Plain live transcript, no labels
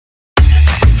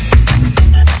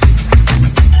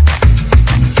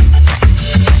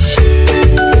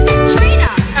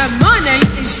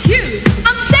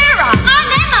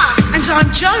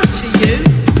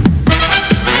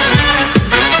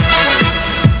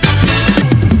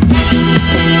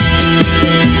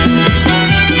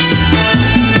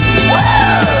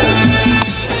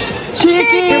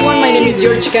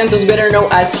Cantos, better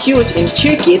known as Huge in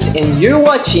CheerKids, and you're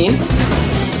watching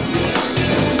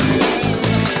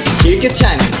CheerKids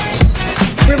channel.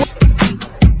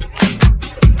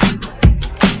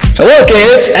 Hello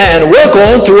kids and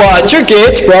welcome to our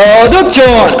CheerKids production.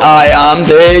 I am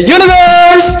the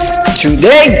universe.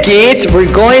 Today kids,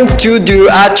 we're going to do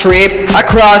a trip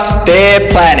across the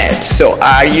planet. So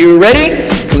are you ready?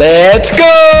 Let's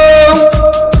go!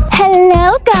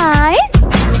 Hello guys,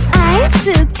 I'm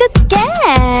CheerKids.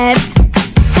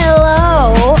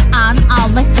 Hello, I'm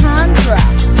Alejandra.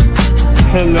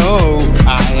 Hello,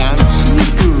 I am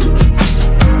Shifu.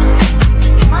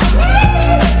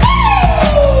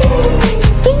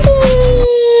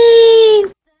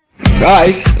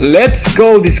 Guys, let's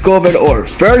go discover our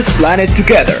first planet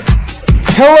together.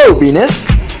 Hello Venus.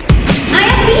 I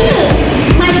am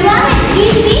Venus. My planet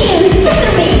is Venus. Look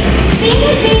at me.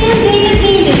 Venus, Venus, Venus,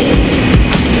 Venus.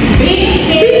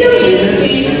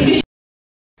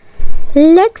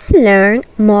 Let's learn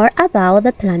more about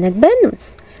the planet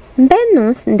Venus.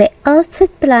 Venus, the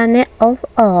oldest planet of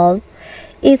all,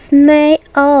 is made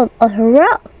out of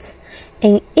rocks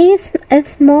and is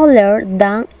smaller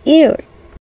than Earth.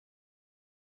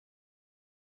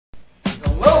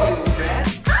 Hello, little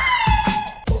friend.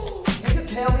 Hi! Can you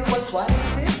tell me what planet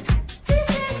this is? This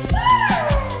is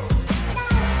Mars.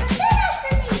 Now, repeat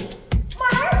after me.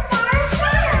 Mars, Mars,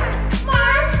 Mars.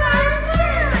 Mars, Mars,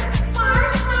 Mars.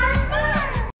 Mars, Mars,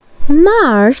 Mars.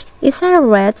 Mars is a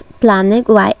red planet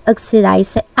with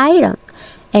oxidized iron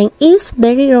and is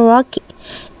very rocky.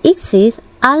 It is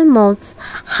almost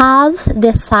half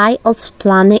the size of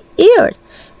planet Earth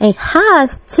and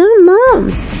has 2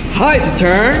 moons. Hi,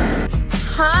 Saturn.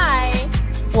 Hi.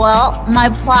 Well, my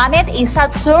planet is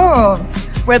Saturn.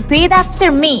 Repeat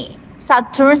after me.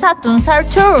 Saturn, Saturn,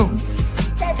 Saturn.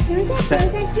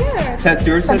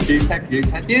 Saturn,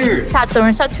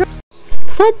 Saturn.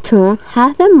 Saturn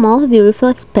has the most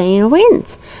beautiful spin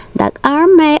rings that are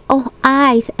made of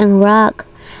ice and rock.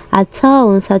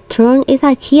 Although Saturn is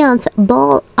a giant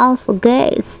ball of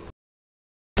gas.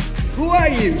 Who are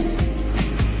you?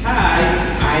 Hi,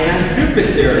 I am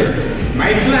Jupiter.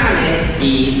 My planet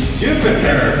is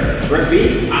Jupiter.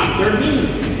 Repeat after me.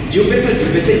 Jupiter,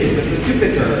 Jupiter, Jupiter,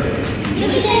 Jupiter.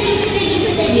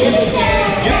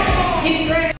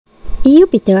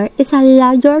 Jupiter is the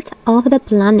largest of the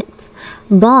planets,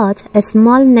 but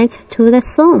small next to the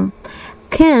Sun,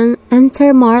 can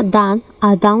enter more than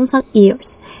 1,000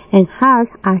 years, and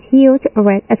has a huge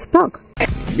red spot.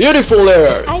 Beautiful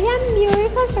Earth. I am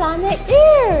beautiful planet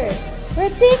Earth.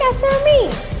 Repeat after me.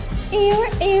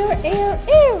 Earth.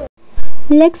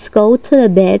 Let's go to the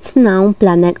best known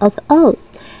planet of all,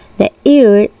 the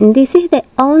Earth. This is the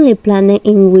only planet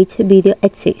in which video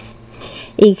exists.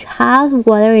 It has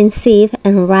water in seas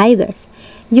and rivers.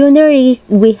 Under it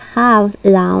we have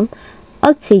land,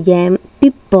 oxygen,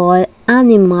 people,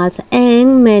 animals,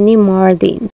 and many more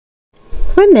things.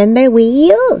 Remember we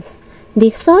use the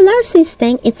solar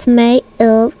system is made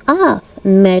up of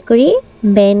Mercury,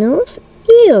 Venus,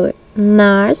 Earth,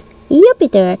 Mars,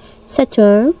 Jupiter,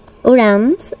 Saturn,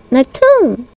 Uranus,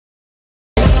 Neptune.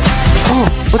 Oh,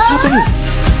 what's happening?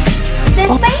 The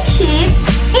spaceship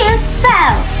is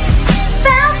fell.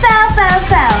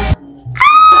 Fell.